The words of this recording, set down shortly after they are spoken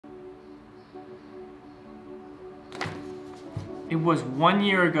It was 1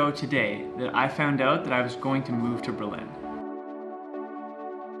 year ago today that I found out that I was going to move to Berlin.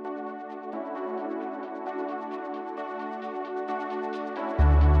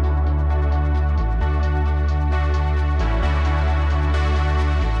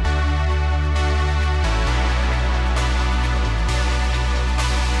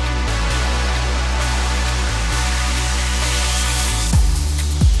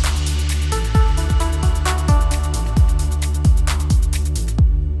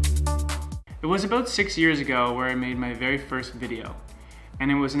 It was about 6 years ago where I made my very first video,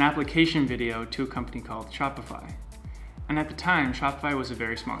 and it was an application video to a company called Shopify. And at the time, Shopify was a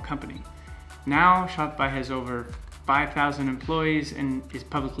very small company. Now, Shopify has over 5,000 employees and is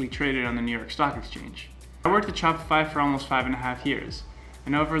publicly traded on the New York Stock Exchange. I worked at Shopify for almost 5.5 years,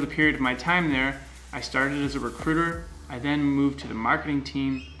 and over the period of my time there, I started as a recruiter. I then moved to the marketing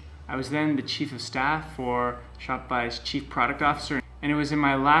team. I was then the chief of staff for Shopify's chief product officer. And it was in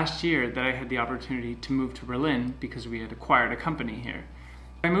my last year that I had the opportunity to move to Berlin because we had acquired a company here.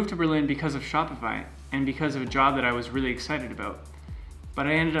 I moved to Berlin because of Shopify and because of a job that I was really excited about. But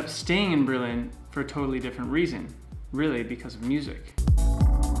I ended up staying in Berlin for a totally different reason, really because of music.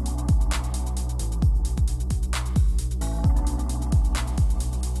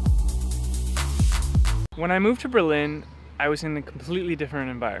 When I moved to Berlin, I was in a completely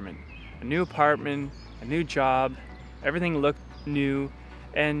different environment. A new apartment, a new job, everything looked new,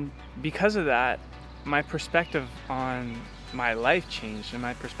 and because of that, my perspective on my life changed and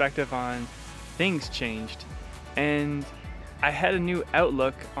my perspective on things changed, and I had a new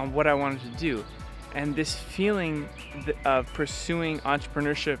outlook on what I wanted to do. And this feeling of pursuing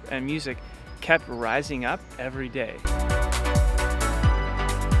entrepreneurship and music kept rising up every day.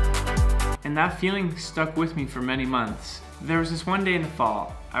 And that feeling stuck with me for many months. There was this one day in the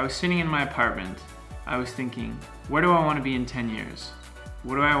fall, I was sitting in my apartment. I was thinking, where do I want to be in 10 years?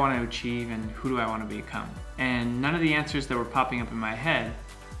 What do I want to achieve and who do I want to become? And none of the answers that were popping up in my head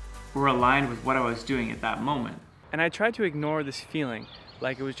were aligned with what I was doing at that moment. And I tried to ignore this feeling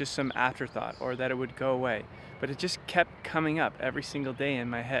like it was just some afterthought or that it would go away, but it just kept coming up every single day in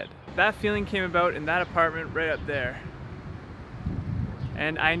my head. That feeling came about in that apartment right up there.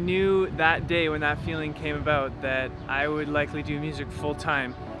 And I knew that day when that feeling came about that I would likely do music full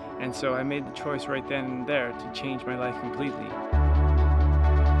time. And so I made the choice right then and there to change my life completely.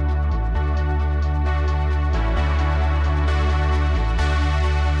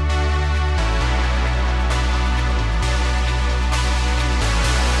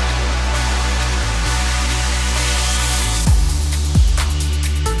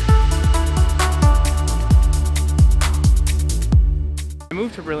 I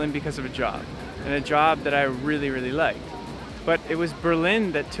moved to Berlin because of a job, and a job that I really liked. But it was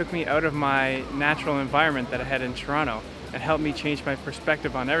Berlin that took me out of my natural environment that I had in Toronto and helped me change my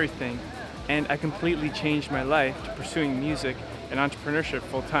perspective on everything. And I completely changed my life to pursuing music and entrepreneurship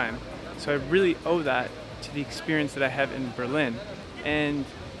full time. So I really owe that to the experience that I have in Berlin. And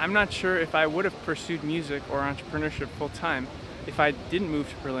I'm not sure if I would have pursued music or entrepreneurship full time if I didn't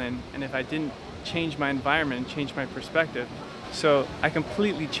move to Berlin and if I didn't change my environment and change my perspective. So I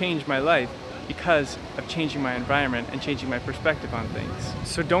completely changed my life because of changing my environment and changing my perspective on things.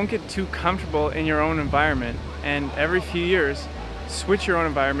 So don't get too comfortable in your own environment, and every few years, switch your own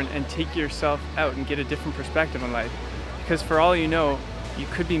environment and take yourself out and get a different perspective on life. Because for all you know, you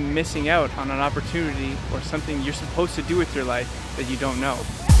could be missing out on an opportunity or something you're supposed to do with your life that you don't know.